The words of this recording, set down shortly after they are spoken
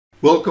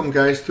Welcome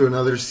guys to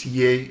another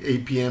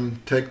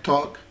CA-APM Tech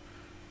Talk.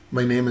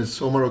 My name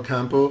is Omar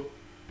Ocampo,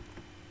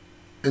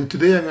 and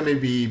today I'm going to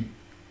be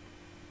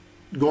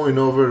going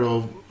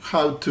over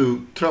how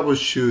to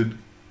troubleshoot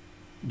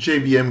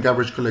JVM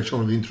garbage collection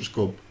with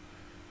Intorscope.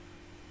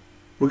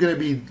 We're going to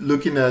be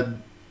looking at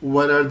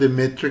what are the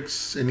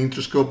metrics in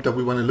Intorscope that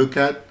we want to look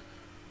at.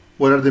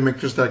 What are the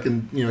metrics that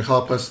can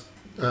help us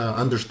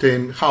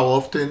understand how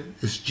often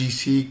is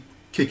GC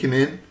kicking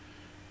in,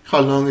 how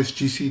long is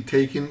GC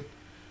taking,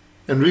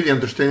 and really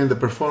understanding the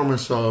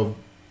performance of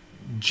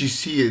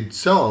GC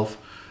itself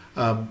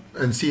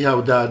and see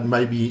how that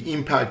might be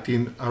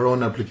impacting our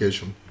own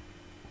application.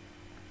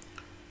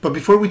 But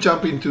before we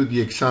jump into the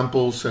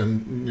examples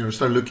and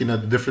start looking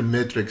at the different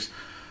metrics,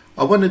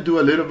 I want to do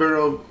a little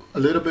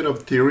bit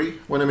of theory.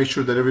 I want to make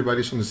sure that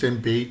everybody's on the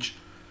same page.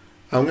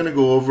 I'm going to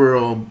go over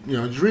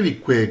really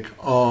quick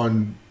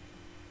on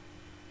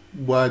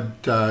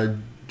what the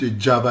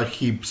Java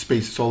heap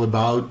space is all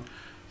about.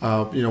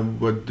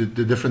 What the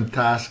different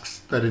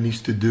tasks that it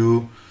needs to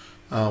do,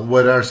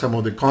 what are some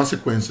of the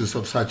consequences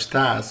of such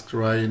tasks,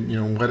 right?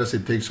 Why does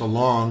it take so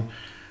long?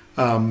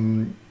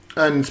 And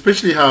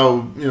especially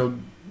how,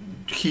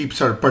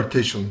 heaps are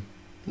partitioned,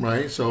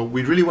 right? So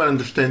we really want to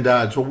understand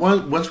that. So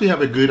once we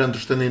have a good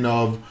understanding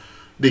of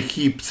the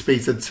heap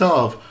space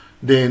itself,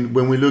 then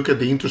when we look at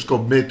the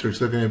Intorscope metrics,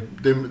 they're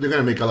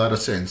gonna make a lot of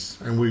sense,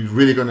 and we're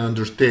really gonna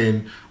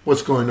understand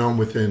what's going on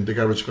within the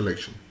garbage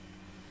collection.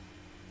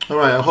 All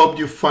right, I hope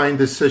you find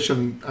this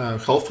session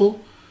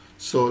helpful.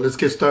 So let's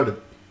get started.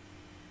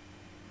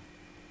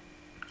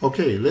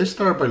 Okay, let's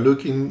start by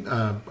looking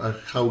at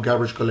how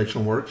garbage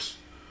collection works.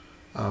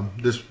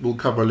 This will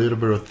cover a little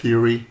bit of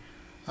theory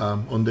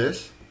on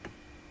this.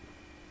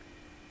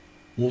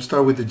 We'll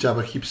start with the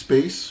Java heap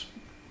space.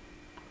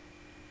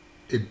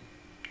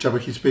 Java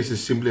heap space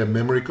is simply a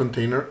memory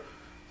container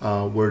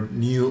where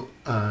new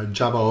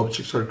Java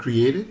objects are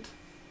created.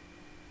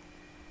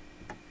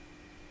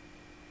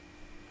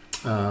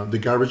 The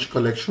garbage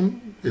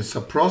collection is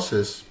a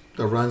process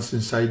that runs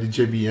inside the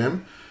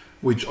JVM,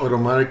 which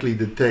automatically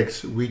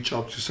detects which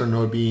objects are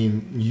not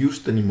being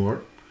used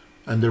anymore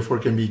and therefore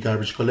can be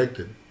garbage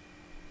collected.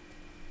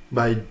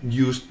 By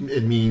used,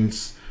 it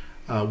means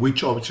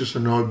which objects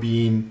are not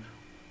being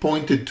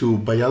pointed to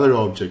by other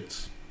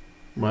objects,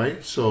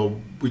 right?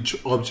 So which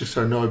objects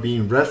are not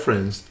being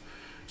referenced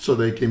so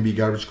they can be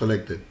garbage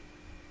collected.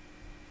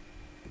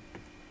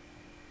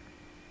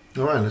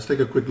 All right, let's take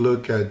a quick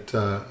look at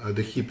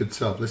the heap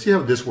itself. Let's see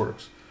how this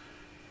works.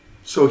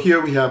 So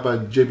here we have a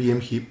JVM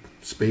heap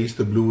space.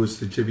 The blue is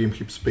the JVM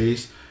heap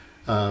space.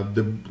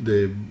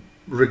 The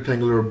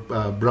rectangular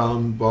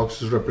brown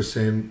boxes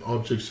represent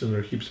objects in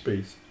our heap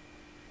space.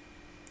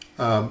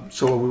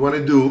 So what we want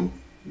to do,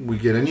 we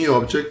get a new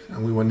object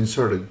and we want to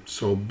insert it.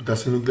 So it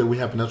doesn't look like we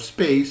have enough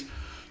space.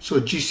 So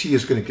GC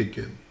is going to kick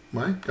in,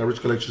 right?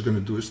 Garbage collection is going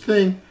to do its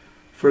thing.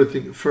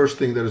 First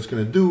thing that it's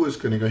going to do is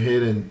going to go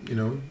ahead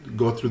and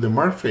go through the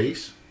mark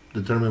phase,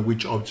 determine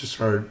which objects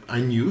are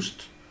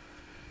unused,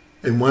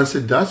 and once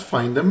it does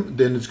find them,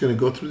 then it's going to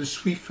go through the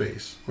sweep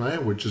phase,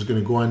 right, which is going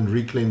to go and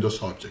reclaim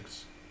those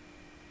objects.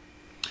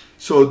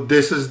 So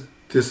this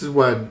is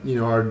what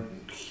our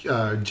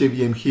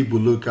JVM heap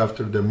will look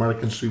after the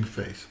mark and sweep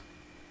phase.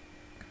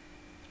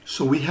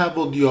 So we have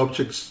all the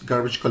objects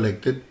garbage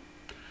collected.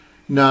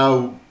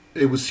 Now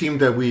it would seem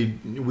that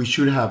we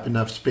should have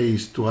enough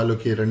space to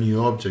allocate a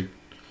new object,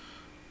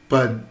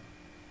 but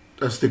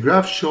as the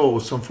graph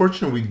shows,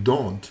 unfortunately we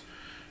don't,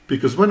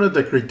 because one of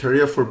the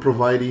criteria for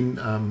providing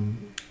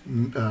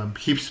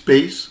heap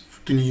space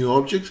to new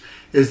objects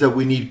is that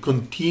we need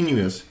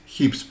continuous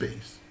heap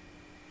space.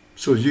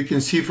 So as you can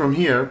see from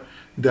here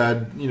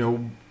that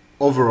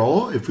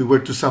overall, if we were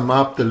to sum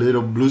up the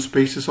little blue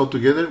spaces all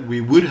together,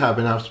 we would have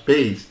enough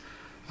space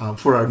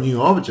for our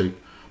new object.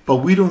 But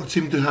we don't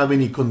seem to have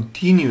any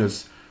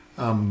continuous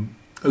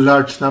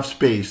large enough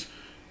space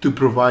to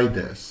provide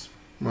this,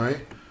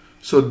 right?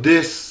 So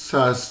this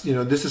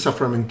is a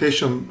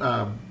fragmentation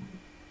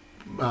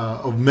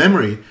of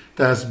memory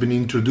that has been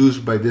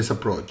introduced by this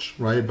approach,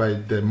 right? By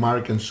the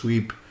mark and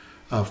sweep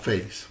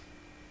phase.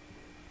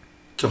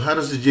 So how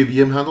does the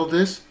JVM handle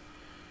this?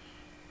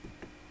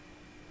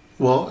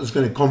 Well, it's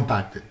going to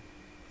compact it,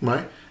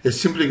 right? It's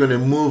simply going to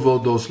move all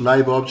those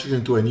live objects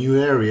into a new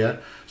area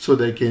so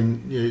they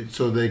can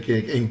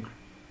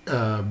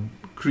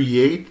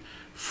create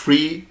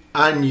free,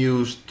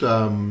 unused,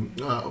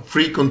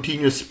 free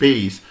continuous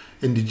space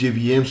in the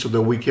JVM so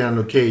that we can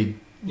allocate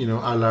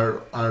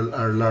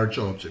our large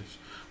objects.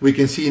 We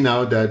can see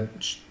now that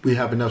we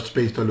have enough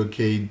space to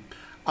allocate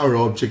our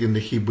object in the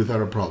heap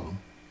without a problem.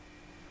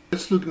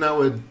 Let's look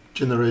now at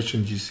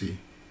Generation GC.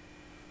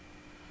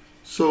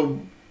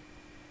 So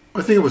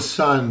I think it was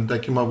Sun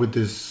that came up with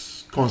this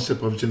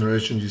concept of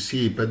Generation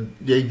GC, but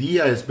the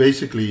idea is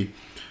basically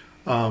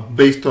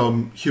based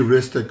on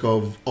heuristic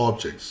of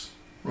objects,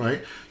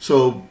 right?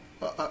 So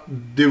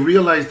they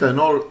realized that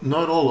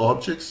not all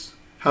objects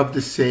have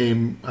the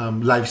same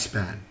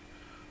lifespan.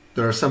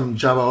 There are some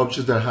Java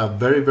objects that have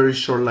very, very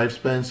short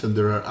lifespans, and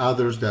there are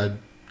others that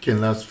can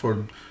last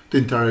for the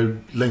entire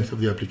length of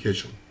the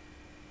application,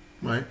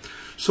 right?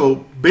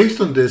 So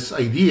based on this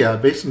idea,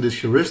 based on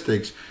these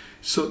heuristics,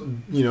 so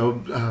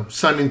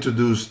Sun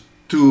introduced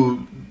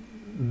two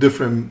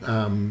different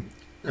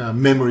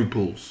memory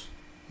pools,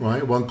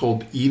 right? One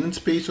called Eden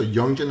space or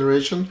young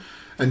generation,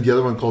 and the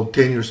other one called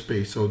tenure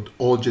space or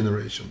old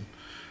generation.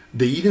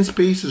 The Eden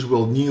space is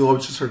where new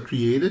objects are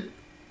created,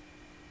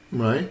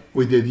 right?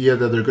 With the idea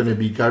that they're going to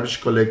be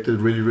garbage collected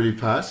really, really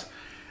fast.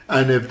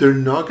 And if they're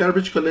not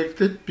garbage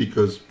collected,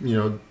 because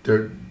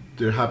there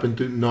happen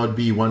to not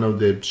be one of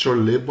the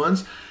short-lived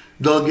ones,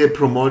 they'll get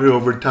promoted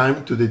over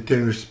time to the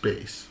tenure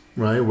space,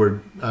 right?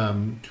 Where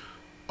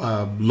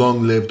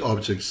long-lived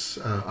objects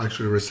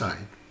actually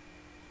reside.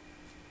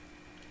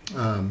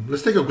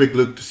 Let's take a quick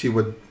look to see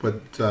what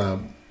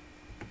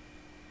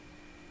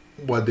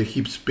the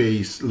heap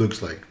space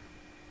looks like.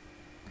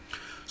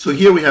 So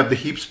here we have the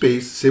heap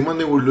space, same one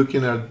that we were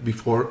looking at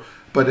before,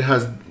 but it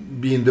has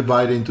been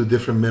divided into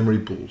different memory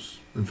pools.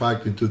 In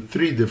fact, into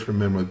 3 different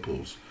memory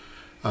pools.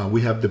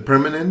 We have the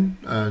permanent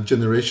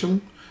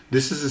generation.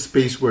 This is a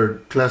space where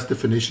class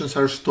definitions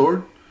are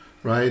stored,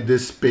 right?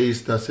 This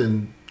space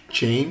doesn't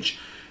change.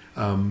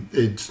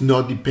 It's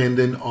not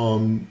dependent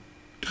on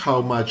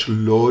how much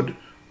load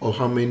or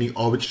how many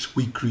objects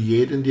we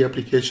create in the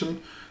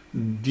application.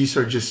 These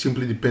are just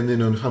simply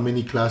dependent on how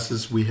many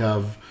classes we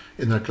have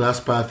in our class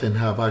path and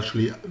have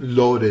actually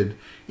loaded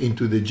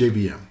into the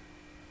JVM.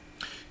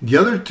 The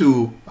other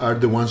 2 are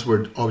the ones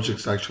where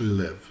objects actually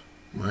live,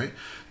 right?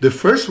 The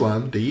first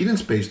one, the Eden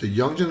space, the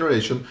young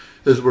generation,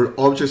 is where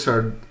objects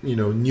are,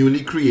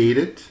 newly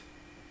created,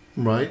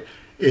 right?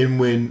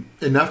 And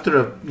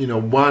after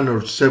one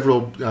or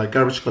several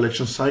garbage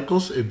collection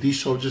cycles, if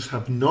these objects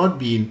have not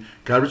been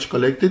garbage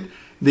collected,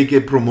 they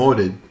get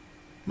promoted,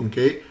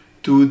 okay,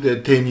 to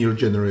the tenure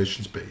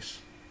generation space.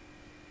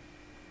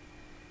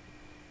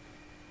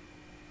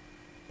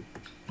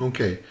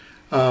 Okay,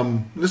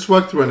 let's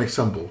walk through an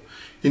example.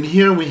 In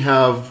here we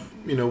have,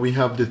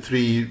 the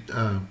 3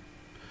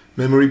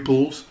 memory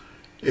pools,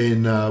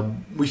 and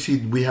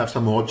we have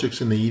some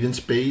objects in the Eden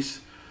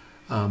space.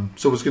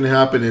 So what's going to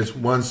happen is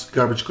once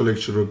garbage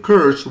collection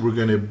occurs, we're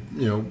going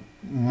to,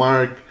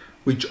 mark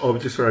which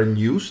objects are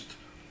unused,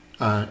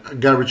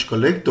 garbage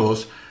collect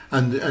those,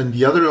 and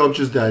the other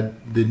objects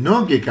that did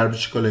not get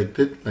garbage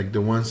collected, like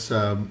the ones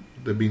that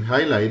have been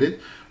highlighted,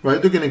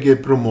 right? They're going to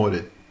get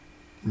promoted,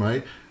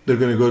 right? They're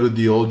going to go to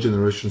the old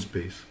generation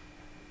space.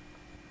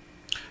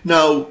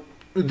 Now,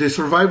 the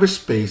survivor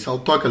space, I'll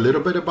talk a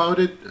little bit about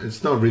it.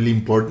 It's not really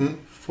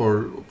important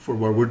for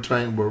what we're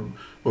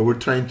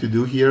trying to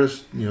do here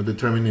is,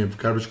 determining if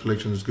garbage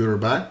collection is good or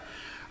bad.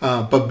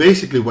 But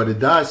basically what it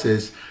does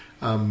is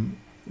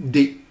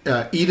the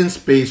Eden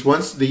space,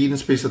 once the Eden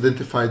space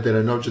identified that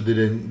an object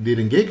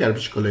didn't get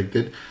garbage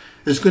collected,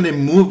 it's going to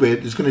move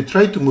it, it's going to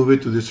try to move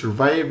it to the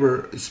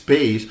survivor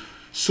space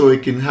so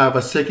it can have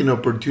a second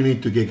opportunity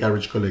to get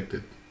garbage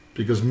collected.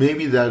 Because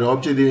maybe that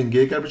object didn't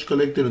get garbage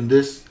collected on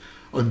this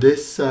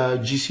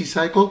GC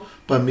cycle,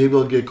 but maybe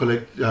it'll get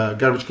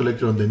garbage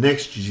collected on the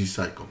next GC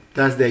cycle.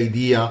 That's the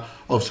idea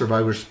of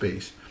survivor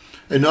space.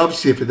 And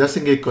obviously, if it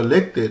doesn't get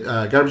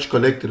garbage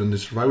collected on the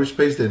survivor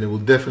space, then it will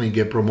definitely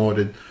get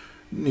promoted,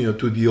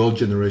 to the old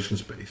generation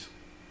space.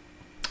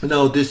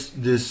 Now,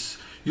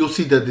 you'll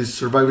see that these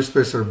survivor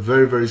spaces are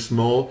very, very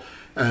small,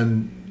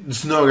 and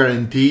it's not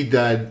guaranteed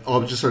that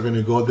objects are going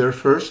to go there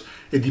first.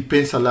 It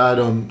depends a lot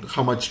on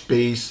how much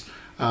space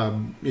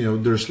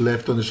there's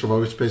left on the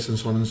survivor space and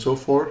so on and so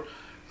forth.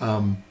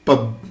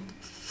 But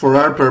for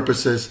our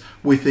purposes,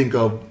 we think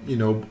of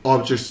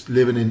objects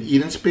living in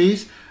Eden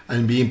space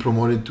and being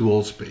promoted to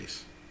old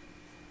space.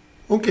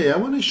 Okay, I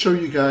want to show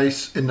you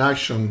guys in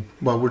action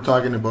what we're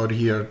talking about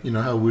here.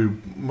 How we're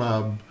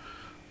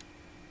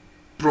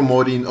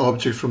promoting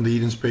objects from the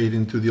Eden space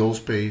into the old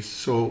space.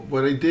 So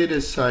what I did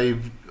is I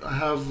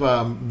have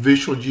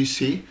Visual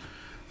GC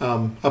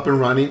up and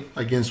running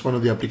against one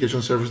of the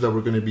application servers that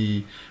we're going to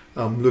be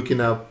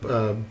looking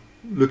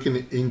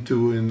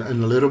into in a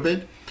little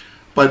bit.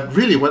 But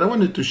really what I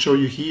wanted to show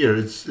you here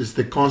is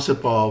the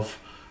concept of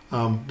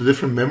the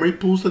different memory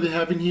pools that they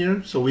have in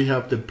here. So we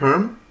have the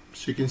perm,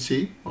 so you can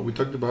see what we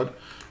talked about.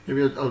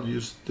 Maybe I'll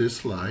use this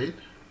slide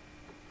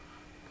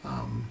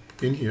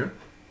in here.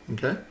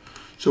 Okay,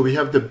 so we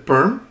have the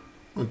perm,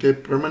 okay,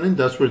 permanent.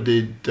 That's where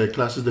the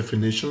classes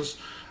definitions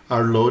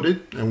are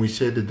loaded, and we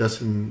said it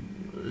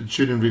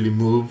shouldn't really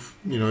move.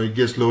 It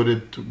gets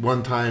loaded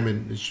one time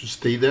and it should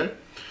stay there.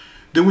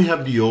 Then we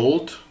have the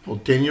old or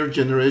tenure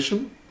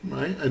generation,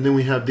 right? And then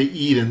we have the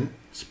Eden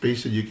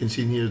space that you can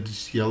see in here,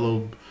 this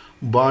yellow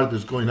bar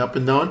that's going up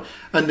and down,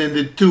 and then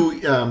the 2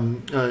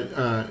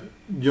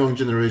 young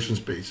generation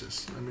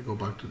spaces. Let me go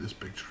back to this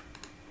picture.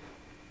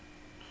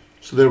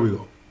 So there we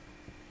go.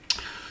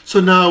 So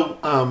now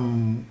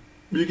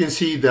you can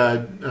see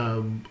that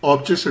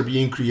objects are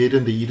being created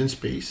in the Eden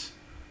space,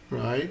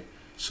 right?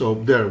 So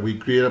there, we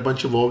create a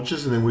bunch of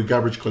objects and then we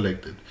garbage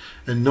collect it.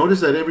 And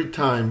notice that every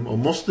time, or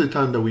most of the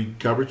time that we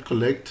garbage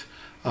collect,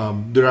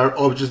 there are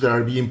objects that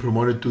are being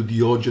promoted to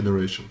the old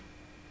generation.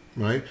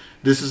 right?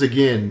 This is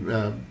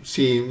again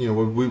seeing, you know,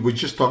 what we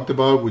just talked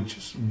about, we're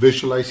just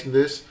visualizing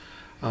this.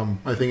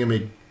 I think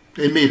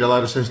it made a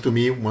lot of sense to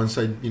me once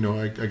I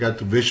got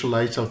to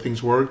visualize how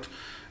things worked,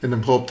 and I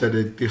hope that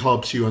it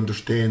helps you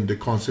understand the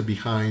concept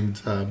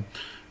behind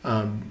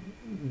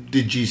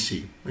the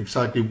GC,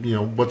 exactly, you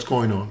know, what's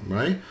going on,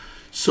 right?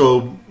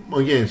 So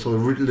again,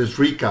 let's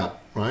recap,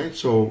 right?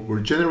 So we're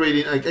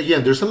generating,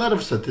 again, there's a lot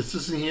of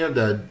statistics in here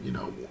that, you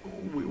know,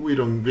 we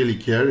don't really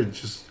care.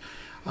 It's just,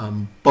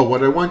 but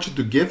what I want you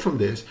to get from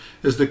this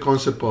is the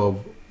concept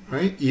of,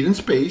 right, Eden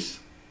space,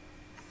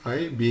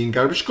 right, being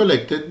garbage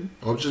collected,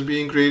 objects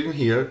being created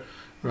here,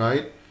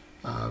 right?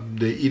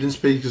 The Eden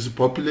space is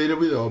populated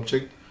with the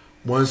object.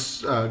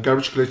 Once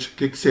garbage collection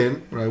kicks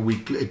in, right,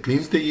 it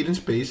cleans the Eden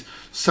space.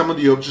 Some of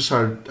the objects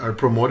are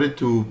promoted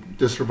to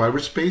the survivor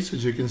space,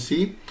 as you can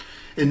see,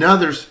 and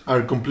others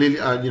are completely,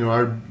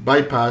 are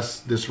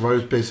bypass the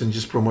survivor space and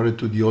just promoted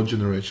to the old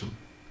generation,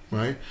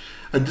 right?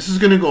 And this is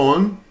going to go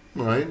on,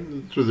 right,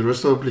 through the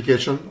rest of the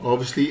application,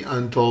 obviously,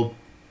 until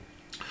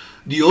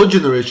the old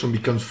generation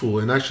becomes full.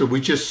 And actually, we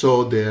just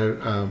saw there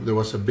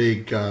was a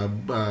big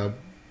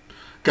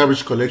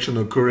garbage collection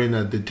occurring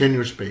at the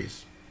tenure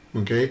space.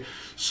 Okay,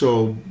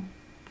 so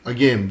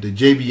again, the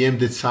JVM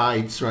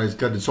decides, right, it's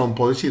got its own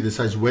policy, it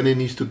decides when it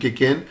needs to kick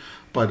in,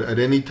 but at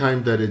any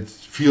time that it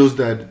feels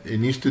that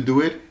it needs to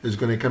do it, it's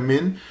going to come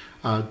in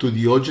to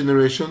the old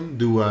generation,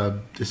 do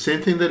the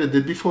same thing that it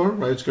did before,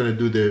 right? It's going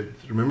to do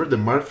remember the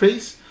mark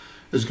phase,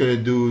 it's going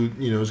to do,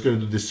 it's going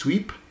to do the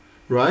sweep,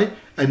 right?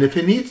 And if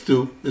it needs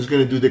to, it's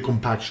going to do the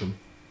compaction,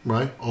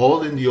 right?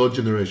 All in the old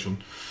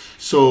generation.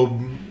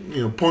 So,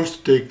 points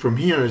to take from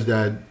here is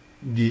that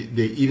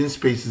the Eden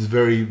space is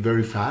very,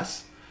 very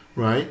fast,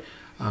 right?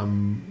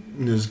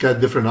 It's got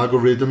different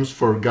algorithms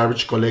for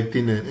garbage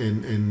collecting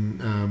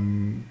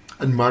and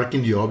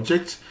marking the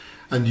objects,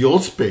 and the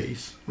old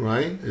space,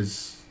 right,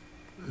 is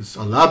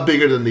a lot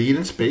bigger than the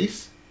Eden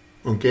space,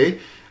 okay,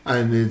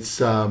 and it's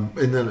and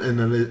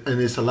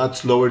it's a lot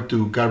slower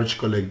to garbage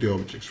collect the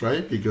objects,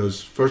 right?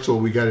 Because first of all,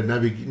 we got to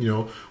navigate,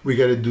 we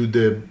got to do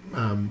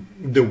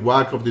the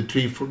whack of the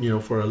tree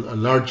for a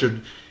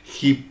larger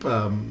heap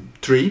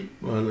tree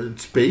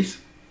space.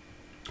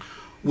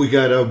 We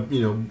gotta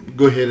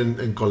go ahead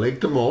and collect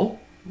them all,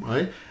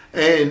 right?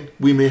 And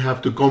we may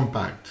have to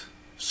compact.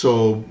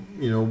 So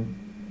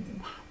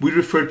we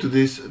refer to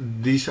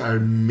these are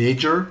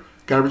major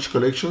garbage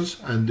collections,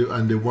 and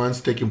the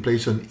ones taking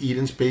place on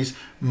Eden space,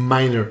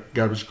 minor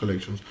garbage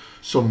collections.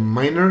 So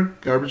minor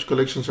garbage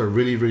collections are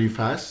really, really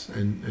fast,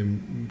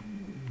 and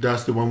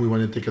that's the one we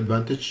want to take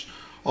advantage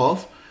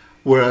of.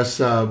 Whereas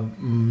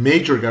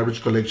major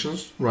garbage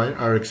collections, right,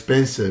 are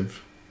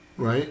expensive,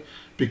 right,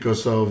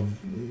 because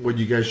of what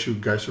you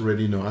guys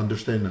already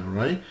understand now,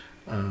 right?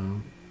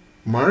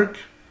 Mark,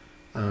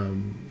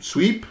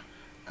 sweep,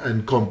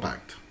 and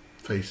compact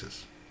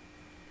phases.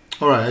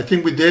 All right, I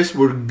think with this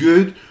we're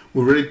good.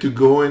 We're ready to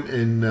go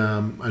and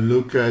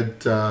look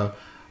at our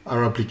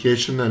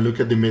application and look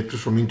at the metrics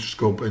from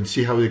Intorscope and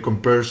see how it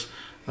compares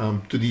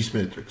to these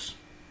metrics.